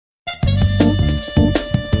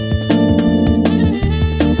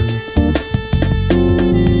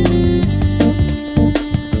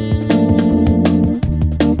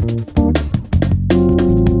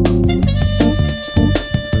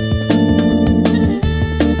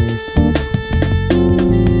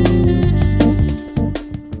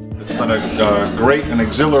a great and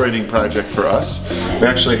exhilarating project for us. We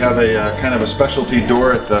actually have a kind of a specialty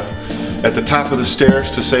door at the top of the stairs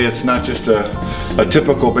to say it's not just a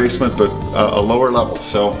typical basement, but a lower level.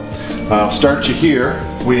 So I'll start you here.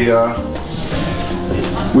 We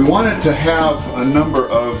wanted to have a number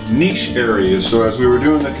of niche areas, so as we were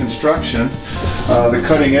doing the construction, the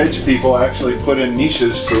cutting edge people actually put in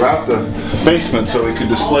niches throughout the basement so we could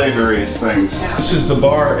display various things. This is the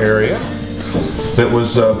bar area that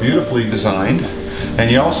was beautifully designed, and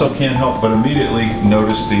you also can't help but immediately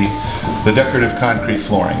notice the decorative concrete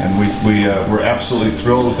flooring, and we're absolutely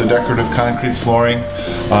thrilled with the decorative concrete flooring.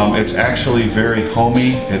 It's actually very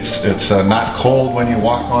homey. It's not cold when you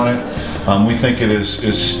walk on it. We think it is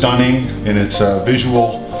stunning in its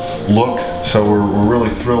visual look, so we're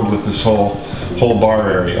really thrilled with this whole bar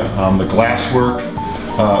area. The glass work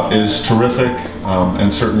is terrific,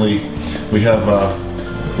 and certainly we have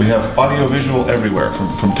audio visual everywhere,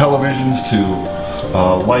 from televisions to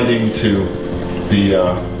lighting to the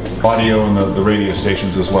audio and the radio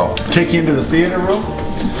stations as well. Take you into the theater room.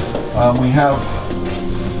 We have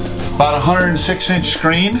about a 106-inch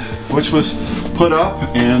screen which was put up,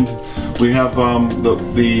 and we have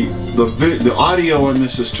the audio in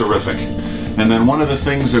this is terrific. And then one of the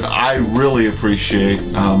things that I really appreciate,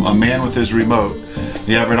 a man with his remote,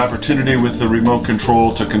 you have an opportunity with the remote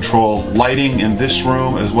control to control lighting in this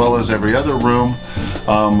room as well as every other room.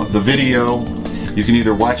 The video, you can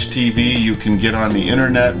either watch TV, you can get on the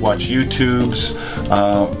internet, watch YouTubes,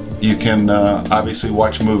 you can obviously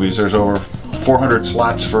watch movies. There's over 400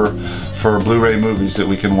 slots for Blu-ray movies that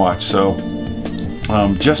we can watch. So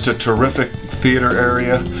just a terrific theater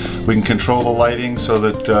area. We can control the lighting so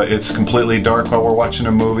that it's completely dark while we're watching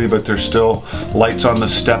a movie, but there's still lights on the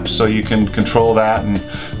steps, so you can control that. And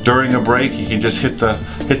during a break, you can just hit the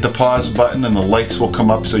pause button, and the lights will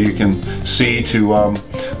come up so you can see to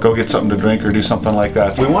go get something to drink or do something like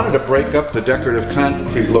that. We wanted to break up the decorative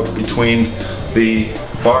concrete look between the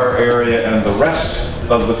bar area and the rest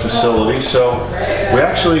of the facility, so we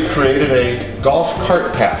actually created a golf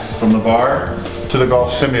cart path from the bar to the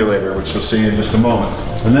golf simulator, which you'll see in just a moment.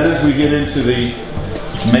 And then as we get into the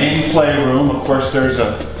main playroom, of course there's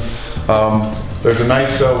a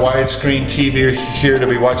nice widescreen TV here to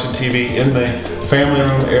be watching TV in the family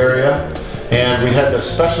room area, and we had to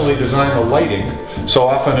specially design the lighting. So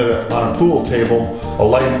often on a pool table, the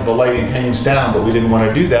lighting hangs down, but we didn't want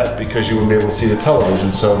to do that because you wouldn't be able to see the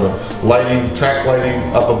television. So the lighting, track lighting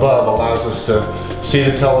up above allows us to see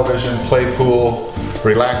the television, play pool,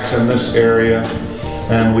 relax in this area.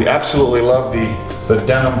 And we absolutely love the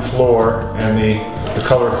denim floor and the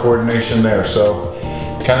color coordination there. So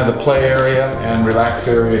kind of the play area and relax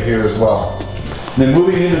area here as well. And then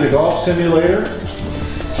moving into the golf simulator,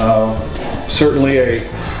 certainly a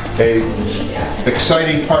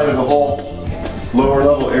exciting part of the whole lower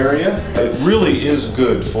level area. It really is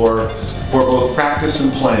good for both practice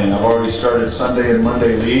and playing. I've already started Sunday and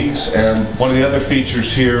Monday leagues, and one of the other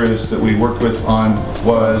features here is that we worked with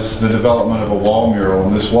was the development of a wall mural,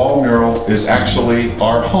 and this wall mural is actually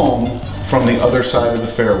our home from the other side of the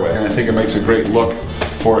fairway, and I think it makes a great look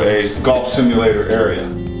for a golf simulator area.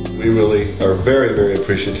 We really are very, very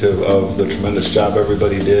appreciative of the tremendous job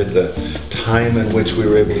everybody did, the time in which we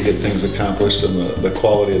were able to get things accomplished, and the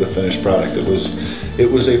quality of the finished product. It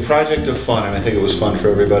was a project of fun, and I think it was fun for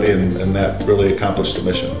everybody, and that really accomplished the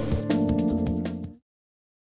mission.